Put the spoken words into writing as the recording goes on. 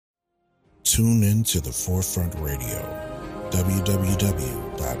Tune in to the Forefront Radio,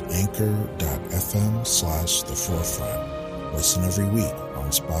 www.anchor.fm/theforefront. Listen every week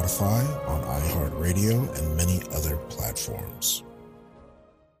on Spotify, on iHeartRadio, and many other platforms.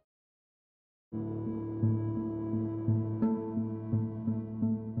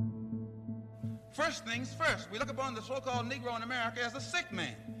 First things first, we look upon the so-called Negro in America as a sick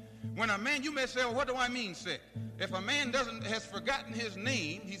man. When a man, you may say, well, what do I mean sick? If a man has forgotten his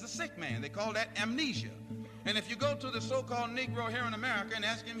name, he's a sick man. They call that amnesia. And if you go to the so-called Negro here in America and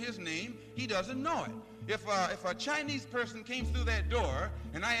ask him his name, he doesn't know it. If a Chinese person came through that door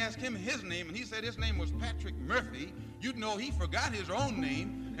and I asked him his name and he said his name was Patrick Murphy, you'd know he forgot his own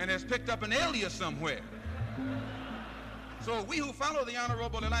name and has picked up an alias somewhere. So we who follow the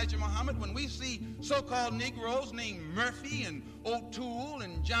Honorable Elijah Muhammad, when we see so-called Negroes named Murphy and O'Toole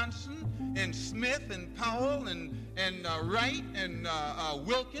and Johnson and Smith and Powell and Wright and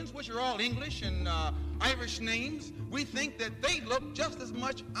Wilkins, which are all English and Irish names, we think that they look just as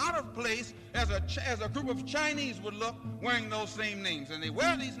much out of place as a group of Chinese would look wearing those same names. And they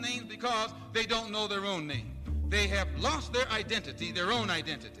wear these names because they don't know their own name. They have lost their identity, their own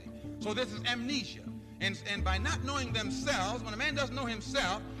identity. So this is amnesia. And by not knowing themselves, when a man doesn't know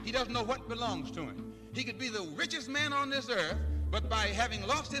himself, he doesn't know what belongs to him. He could be the richest man on this earth, but by having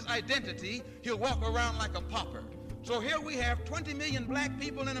lost his identity, he'll walk around like a pauper. So here we have 20 million black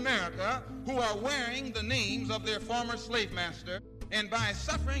people in America who are wearing the names of their former slave master. And by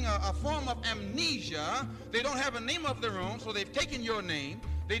suffering a form of amnesia, they don't have a name of their own, so they've taken your name.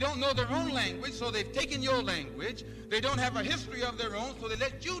 They don't know their own language, so they've taken your language. They don't have a history of their own, so they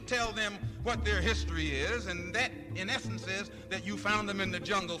let you tell them what their history is. And that, in essence, is that you found them in the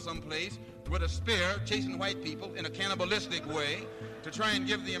jungle someplace with a spear chasing white people in a cannibalistic way to try and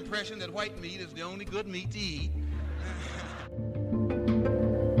give the impression that white meat is the only good meat to eat.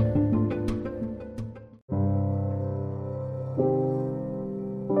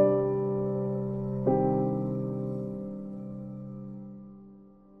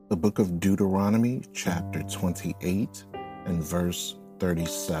 The book of Deuteronomy, chapter 28 and verse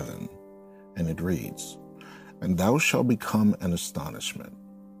 37. And it reads, "And thou shalt become an astonishment,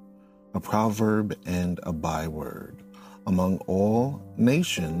 a proverb and a byword among all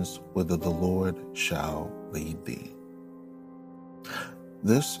nations whither the Lord shall lead thee."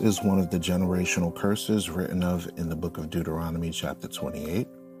 This is one of the generational curses written of in the book of Deuteronomy, chapter 28.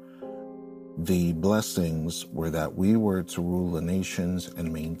 The blessings were that we were to rule the nations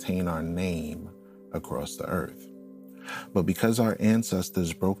and maintain our name across the earth. But because our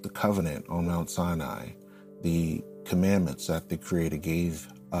ancestors broke the covenant on Mount Sinai, the commandments that the Creator gave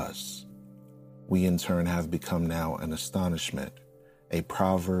us, we in turn have become now an astonishment, a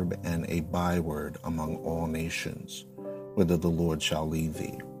proverb and a byword among all nations, whither the Lord shall lead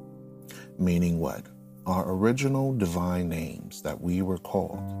thee. Meaning what? Our original divine names that we were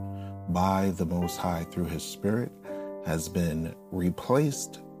called by the Most High through His Spirit has been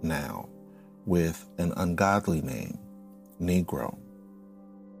replaced now with an ungodly name: Negro,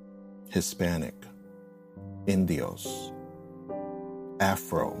 Hispanic, Indios,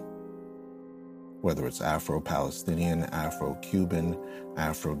 Afro, whether it's Afro-Palestinian, Afro-Cuban,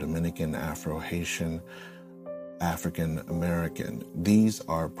 Afro-Dominican, Afro-Haitian, African-American. These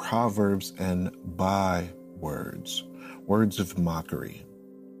are proverbs and bywords, words of mockery.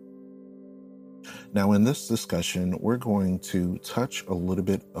 Now, in this discussion, we're going to touch a little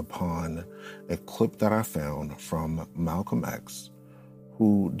bit upon a clip that I found from Malcolm X,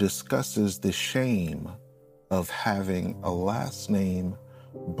 who discusses the shame of having a last name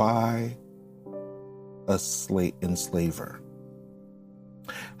by a enslaver.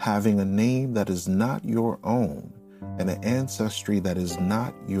 Having a name that is not your own and an ancestry that is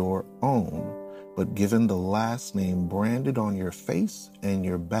not your own, but given the last name branded on your face and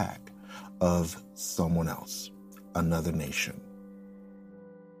your back of someone else, another nation.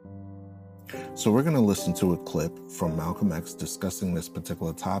 So we're going to listen to a clip from Malcolm X discussing this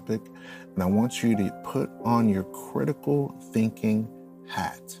particular topic, and I want you to put on your critical thinking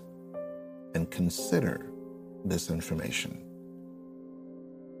hat and consider this information.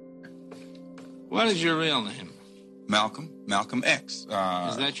 What is your real name? Malcolm X. Is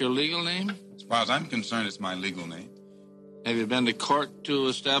that your legal name? As far as I'm concerned, it's my legal name. Have you been to court to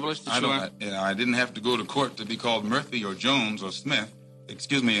establish that I didn't have to go to court to be called Murphy or Jones or Smith.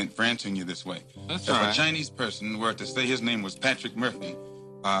 Excuse me for answering you this way. That's if all right. A Chinese person were to say his name was Patrick Murphy,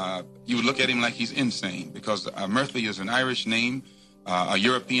 you would look at him like he's insane, because Murphy is an Irish name, a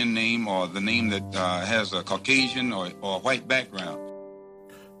European name, or the name that has a Caucasian or white background.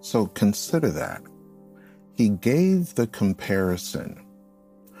 So consider that. He gave the comparison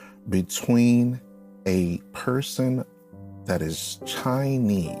between a person that is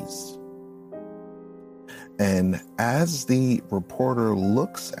Chinese. And as the reporter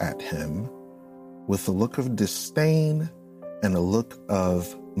looks at him with a look of disdain and a look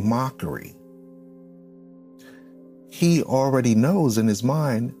of mockery, he already knows in his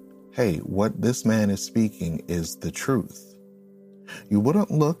mind, hey, what this man is speaking is the truth. You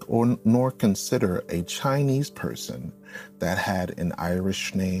wouldn't look nor consider a Chinese person that had an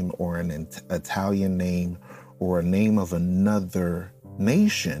Irish name or an Italian name or a name of another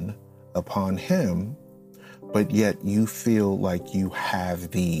nation upon him, but yet you feel like you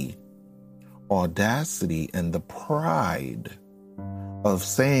have the audacity and the pride of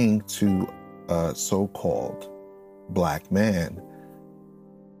saying to a so-called black man,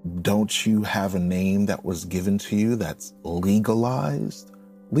 don't you have a name that was given to you that's legalized?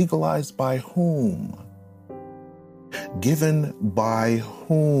 Legalized by whom? Given by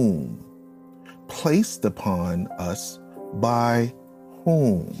whom? Placed upon us by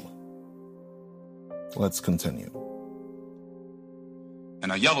whom? Let's continue.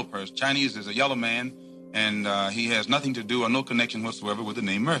 And a yellow person, Chinese is a yellow man, and he has nothing to do or no connection whatsoever with the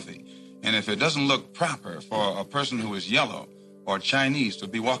name Murphy. And if it doesn't look proper for a person who is yellow or Chinese to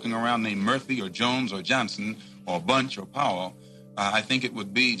be walking around named Murphy or Jones or Johnson or Bunch or Powell, I think it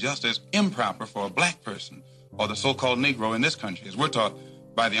would be just as improper for a black person or the so-called Negro in this country, as we're taught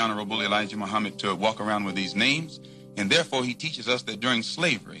by the Honorable Elijah Muhammad to walk around with these names. And therefore, he teaches us that during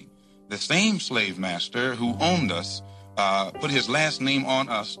slavery, the same slave master who owned us put his last name on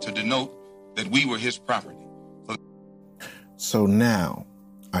us to denote that we were his property. So now,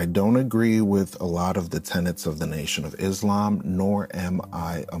 I don't agree with a lot of the tenets of the Nation of Islam, nor am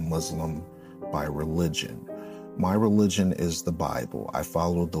I a Muslim by religion. My religion is the Bible. I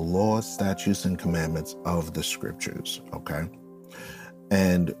follow the laws, statutes, and commandments of the scriptures, okay?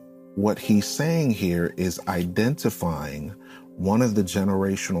 And what he's saying here is identifying one of the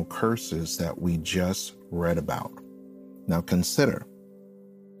generational curses that we just read about. Now consider.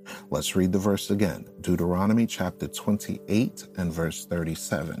 Let's read the verse again. Deuteronomy chapter 28 and verse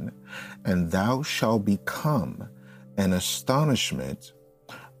 37. And thou shalt become an astonishment,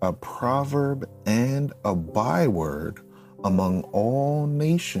 a proverb, and a byword among all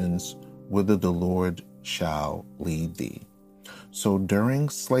nations whither the Lord shall lead thee. So during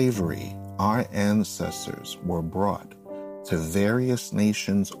slavery, our ancestors were brought to various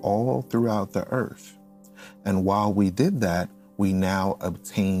nations all throughout the earth. And while we did that, we now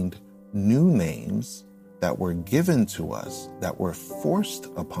obtained new names that were given to us, that were forced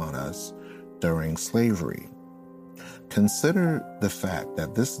upon us during slavery. Consider the fact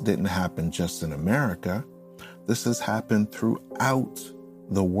that this didn't happen just in America. This has happened throughout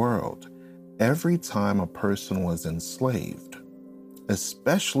the world. Every time a person was enslaved,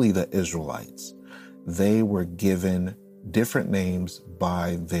 especially the Israelites, they were given different names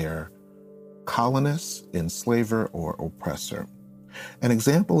by their colonists, enslaver, or oppressor. An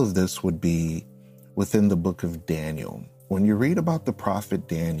example of this would be within the book of Daniel. When you read about the prophet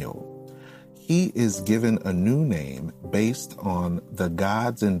Daniel, he is given a new name based on the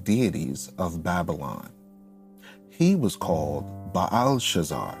gods and deities of Babylon. He was called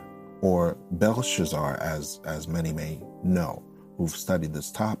Baalshazar, or Belshazzar, as many may know who've studied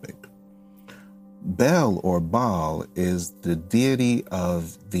this topic. Bel or Baal is the deity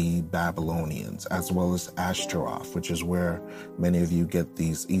of the Babylonians, as well as Ashtaroth, which is where many of you get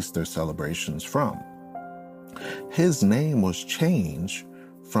these Easter celebrations from. His name was changed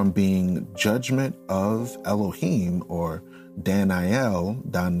from being Judgment of Elohim, or Daniel,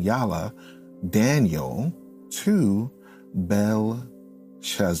 Daniel, to Belshazzar,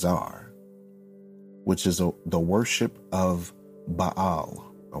 which is the worship of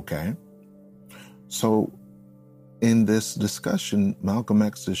Baal, okay? So in this discussion, Malcolm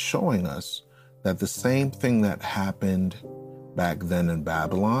X is showing us that the same thing that happened back then in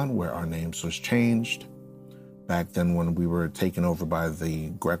Babylon, where our names was changed, back then when we were taken over by the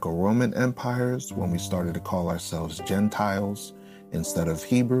Greco-Roman empires, when we started to call ourselves Gentiles instead of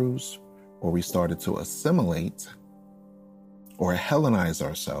Hebrews, or we started to assimilate or Hellenize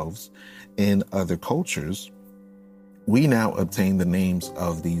ourselves in other cultures, we now obtain the names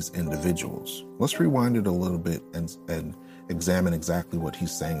of these individuals. Let's rewind it a little bit and examine exactly what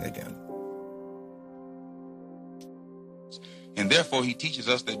he's saying again. And therefore, he teaches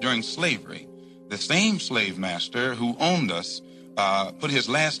us that during slavery, the same slave master who owned us put his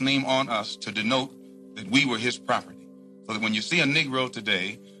last name on us to denote that we were his property. So that when you see a Negro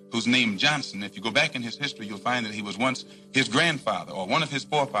today who's named Johnson, if you go back in his history, you'll find that he was once his grandfather or one of his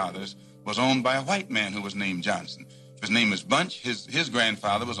forefathers was owned by a white man who was named Johnson. His name is Bunch. His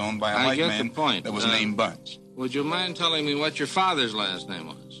grandfather was owned by a white man that was named Bunch. Would you mind telling me what your father's last name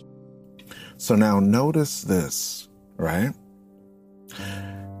was? So now notice this, right?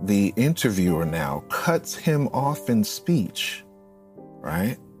 The interviewer now cuts him off in speech,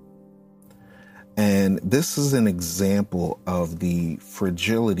 right? And this is an example of the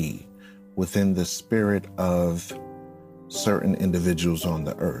fragility within the spirit of certain individuals on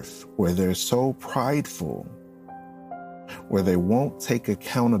the earth, where they're so prideful, where they won't take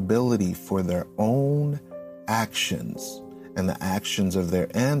accountability for their own actions and the actions of their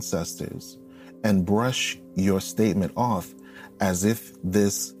ancestors and brush your statement off as if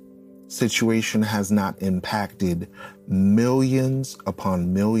this situation has not impacted millions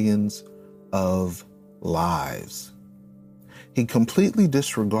upon millions of lives. He completely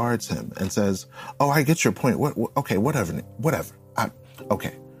disregards him and says, "Oh, I get your point. Okay, whatever. I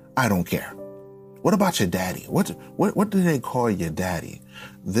don't care. What about your daddy? What do they call your daddy?"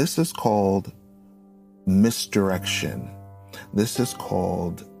 This is called misdirection. This is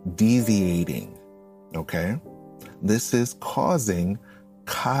called deviating. Okay? This is causing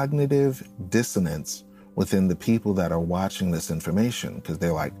cognitive dissonance within the people that are watching this information, because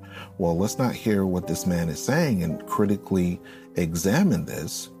they're like, well, let's not hear what this man is saying and critically examine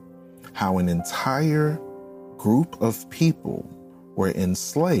this, how an entire group of people were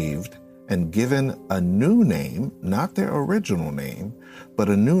enslaved and given a new name, not their original name, but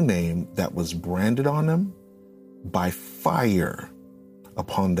a new name that was branded on them by fire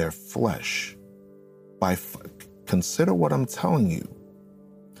upon their flesh. Consider what I'm telling you.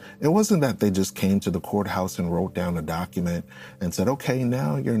 It wasn't that they just came to the courthouse and wrote down a document and said, okay,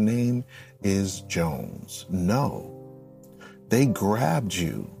 now your name is Jones. No. They grabbed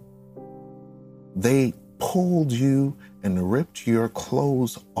you. They pulled you and ripped your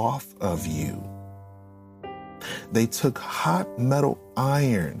clothes off of you. They took hot metal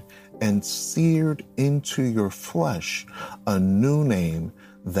iron and seared into your flesh a new name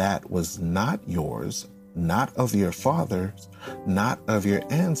that was not yours, not of your fathers, not of your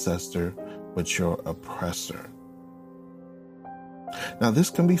ancestor, but your oppressor. Now, this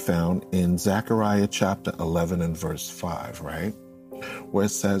can be found in Zechariah chapter 11 and verse 5, right? Where it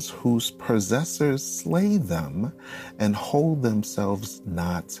says, whose possessors slay them and hold themselves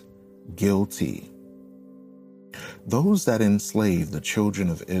not guilty. Those that enslave the children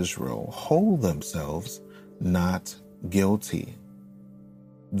of Israel hold themselves not guilty.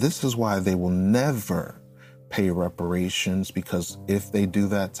 This is why they will never pay reparations, because if they do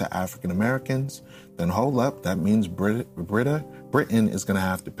that to African Americans, then hold up, that means Britain is going to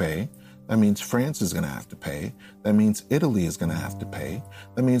have to pay. That means France is going to have to pay. That means Italy is going to have to pay.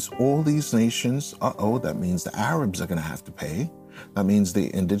 That means all these nations, that means the Arabs are going to have to pay. That means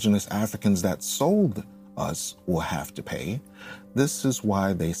the indigenous Africans that sold us will have to pay. This is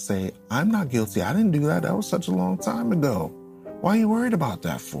why they say, I'm not guilty. I didn't do that. That was such a long time ago. Why are you worried about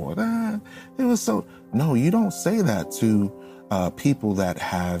that for? It was so... No, you don't say that to people that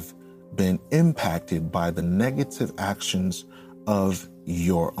have been impacted by the negative actions of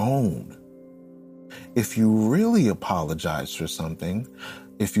your own. If you really apologize for something,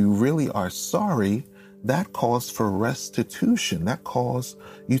 if you really are sorry, that calls for restitution. That calls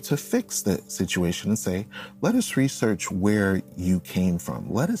you to fix the situation and say, let us research where you came from.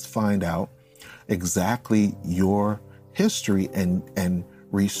 Let us find out exactly your history and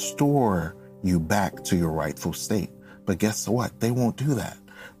restore you back to your rightful state. But guess what? They won't do that.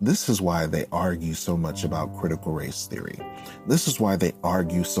 This is why they argue so much about critical race theory. This is why they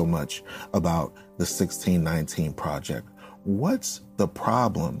argue so much about the 1619 Project. What's the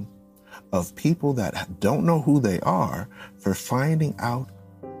problem of people that don't know who they are for finding out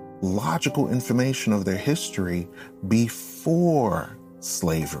logical information of their history before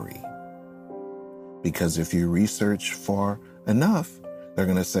slavery? Because if you research far enough, they're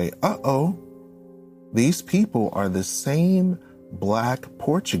going to say, these people are the same black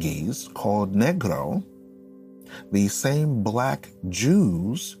Portuguese called Negro, these same black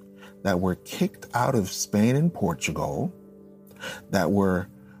Jews that were kicked out of Spain and Portugal, that were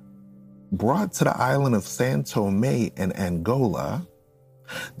brought to the island of San Tome and Angola,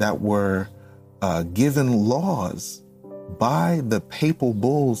 that were given laws by the papal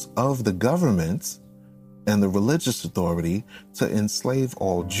bulls of the government and the religious authority to enslave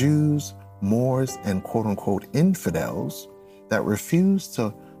all Jews, Moors, and quote-unquote infidels that refused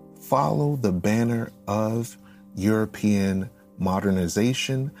to follow the banner of European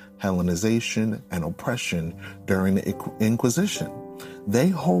modernization, Hellenization, and oppression during the Inquisition. They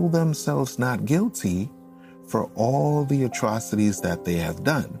hold themselves not guilty for all the atrocities that they have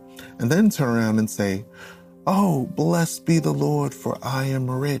done, and then turn around and say, Oh, blessed be the Lord, for I am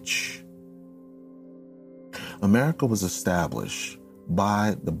rich. America was established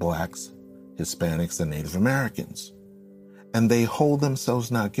by the blacks, Hispanics, and Native Americans. And they hold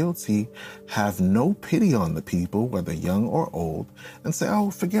themselves not guilty, have no pity on the people, whether young or old, and say,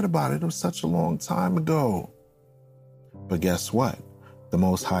 oh, forget about it. It was such a long time ago. But guess what? The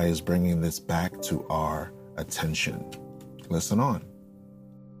Most High is bringing this back to our attention. Listen on.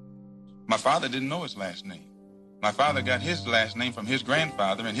 My father didn't know his last name. My father got his last name from his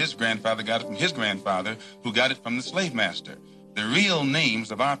grandfather, and his grandfather got it from his grandfather, who got it from the slave master. The real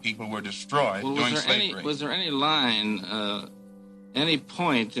names of our people were destroyed during slavery. Was there any line, any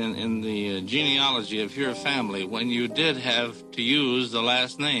point in the genealogy of your family when you did have to use the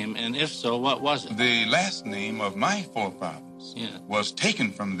last name? And if so, what was it? The last name of my forefathers was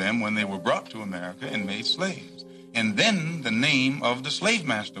taken from them when they were brought to America and made slaves. And then the name of the slave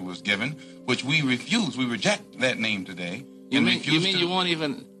master was given, which we refuse. We reject that name today. You mean you won't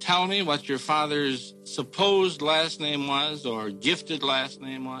even tell me what your father's supposed last name was or gifted last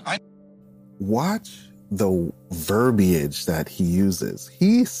name was? Watch the verbiage that he uses.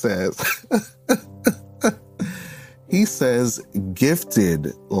 He says,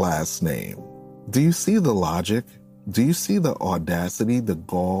 gifted last name. Do you see the logic? Do you see the audacity, the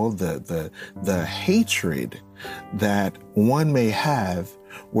gall, the hatred that one may have,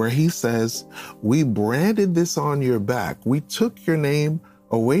 where he says, we branded this on your back. We took your name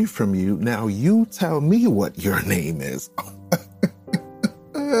away from you. Now you tell me what your name is.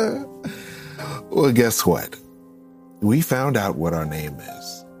 Well, guess what? We found out what our name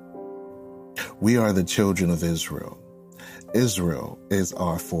is. We are the children of Israel. Israel is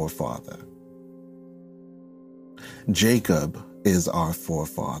our forefather. Jacob is our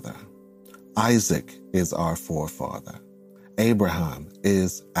forefather. Isaac is our forefather. Abraham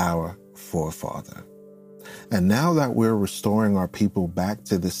is our forefather. And now that we're restoring our people back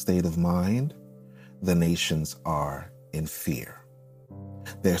to this state of mind, the nations are in fear.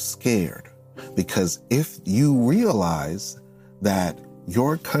 They're scared because if you realize that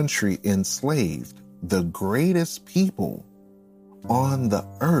your country enslaved the greatest people on the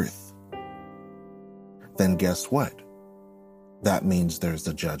earth, then guess what? That means there's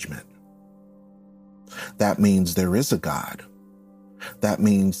a judgment. That means there is a God. That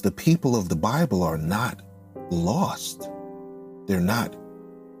means the people of the Bible are not lost. They're not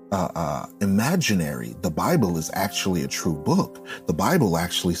imaginary. The Bible is actually a true book. The Bible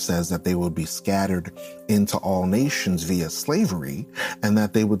actually says that they will be scattered into all nations via slavery and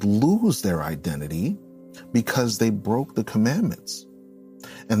that they would lose their identity because they broke the commandments,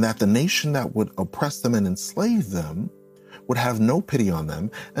 and that the nation that would oppress them and enslave them would have no pity on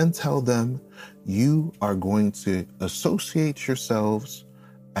them and tell them, you are going to associate yourselves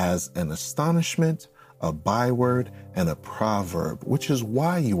as an astonishment, a byword, and a proverb, which is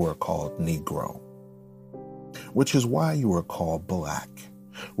why you are called Negro, which is why you are called Black,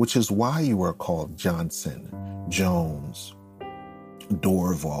 which is why you are called Johnson, Jones,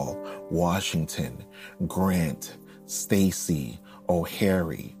 Dorval, Washington, Grant, Stacy,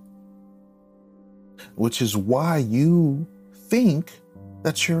 O'Hare, which is why you think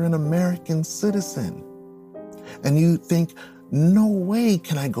that you're an American citizen. And you think, no way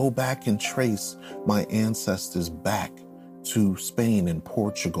can I go back and trace my ancestors back to Spain and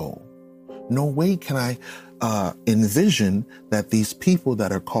Portugal. No way can I envision that these people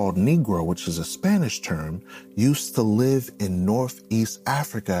that are called Negro, which is a Spanish term, used to live in Northeast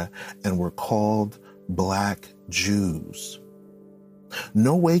Africa and were called Black Jews.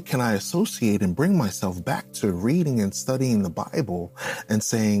 No way can I associate and bring myself back to reading and studying the Bible and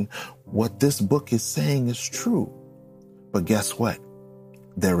saying what this book is saying is true. But guess what?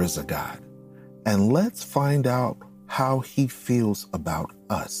 There is a God. And let's find out how he feels about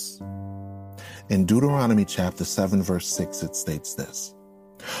us. In Deuteronomy chapter 7, verse 6, it states this: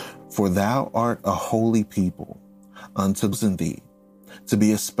 For thou art a holy people unto thee, to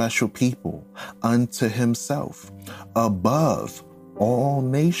be a special people unto himself, above all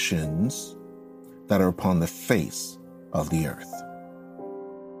nations that are upon the face of the earth.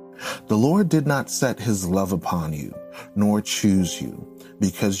 The Lord did not set his love upon you, nor choose you,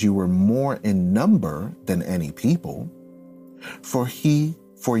 because you were more in number than any people, for ye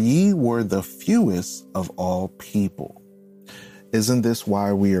were the fewest of all people. Isn't this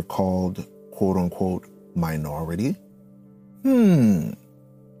why we are called, quote unquote, minority?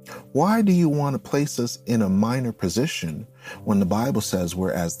 Why do you want to place us in a minor position when the Bible says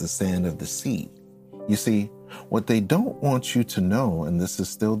we're as the sand of the sea? You see, what they don't want you to know, and this is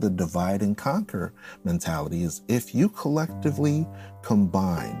still the divide and conquer mentality, is if you collectively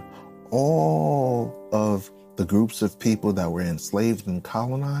combine all of the groups of people that were enslaved and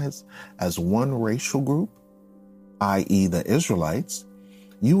colonized as one racial group, i.e. the Israelites,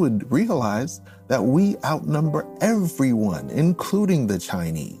 you would realize that we outnumber everyone, including the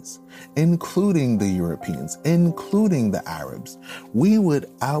Chinese, including the Europeans, including the Arabs. We would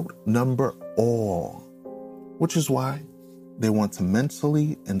outnumber all, which is why they want to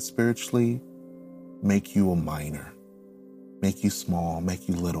mentally and spiritually make you a minor, make you small, make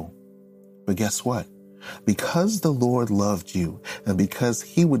you little. But guess what? Because the Lord loved you and because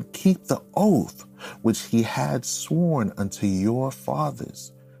he would keep the oath which he had sworn unto your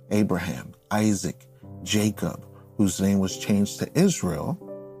fathers, Abraham, Isaac, Jacob, whose name was changed to Israel,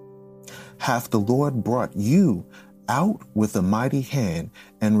 hath the Lord brought you out with a mighty hand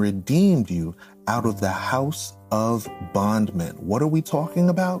and redeemed you out of the house of bondmen. What are we talking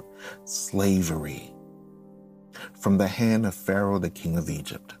about? Slavery. From the hand of Pharaoh, the king of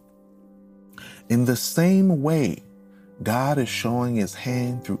Egypt. In the same way, God is showing his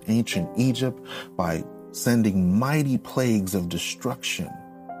hand through ancient Egypt by sending mighty plagues of destruction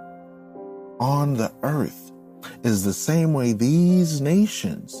on the earth. Is the same way these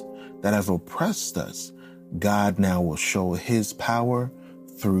nations that have oppressed us, God now will show his power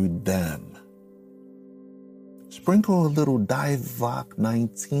through them. Sprinkle a little Divok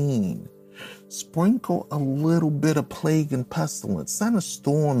 19. Sprinkle a little bit of plague and pestilence. Send a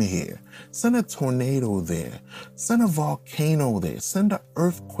storm here. Send a tornado there. Send a volcano there. Send an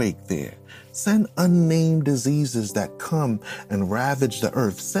earthquake there. Send unnamed diseases that come and ravage the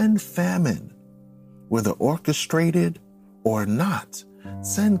earth. Send famine, whether orchestrated or not.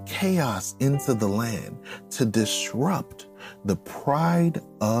 Send chaos into the land to disrupt the pride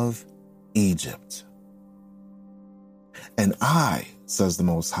of Egypt. And I, says the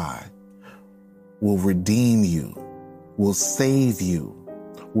Most High, will redeem you, will save you,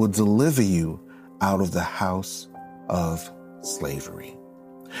 will deliver you out of the house of slavery.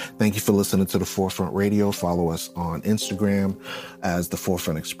 Thank you for listening to The Forefront Radio. Follow us on Instagram as The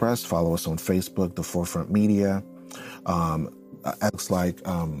Forefront Express. Follow us on Facebook, The Forefront Media. Looks like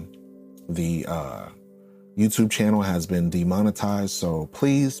the YouTube channel has been demonetized, so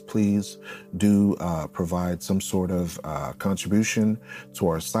please do provide some sort of contribution to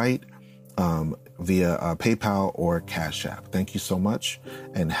our site via PayPal or Cash App. Thank you so much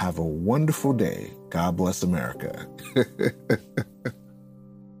and have a wonderful day. God bless America.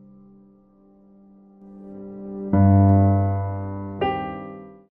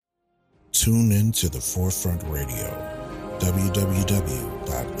 Tune in to The Forefront Radio.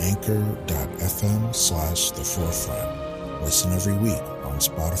 www.anchor.fm/theforefront. Listen every week on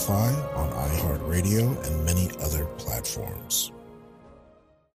Spotify, on iHeartRadio, and many other platforms.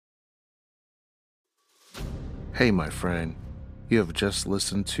 Hey, my friend, you have just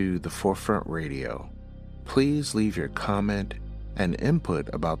listened to The Forefront Radio. Please leave your comment and input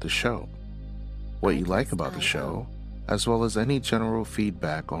about the show, what you like about the show, as well as any general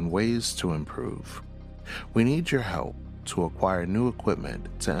feedback on ways to improve. We need your help to acquire new equipment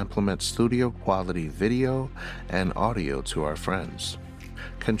to implement studio quality video and audio to our friends.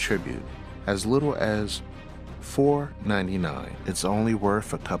 Contribute as little as $4.99. It's only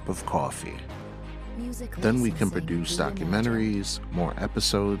worth a cup of coffee. Then we can produce documentaries, more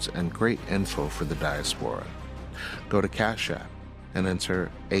episodes, and great info for the diaspora. Go to Cash App and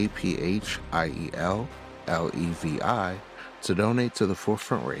enter APHIELLEVI to donate to The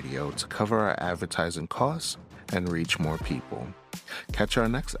Forefront Radio to cover our advertising costs and reach more people. Catch our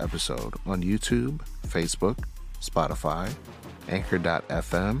next episode on YouTube, Facebook, Spotify,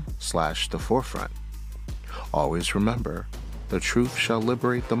 anchor.fm/theforefront. Always remember, the truth shall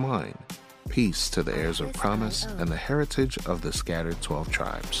liberate the mind. Peace to the heirs of promise and the heritage of the scattered 12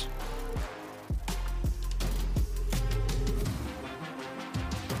 tribes.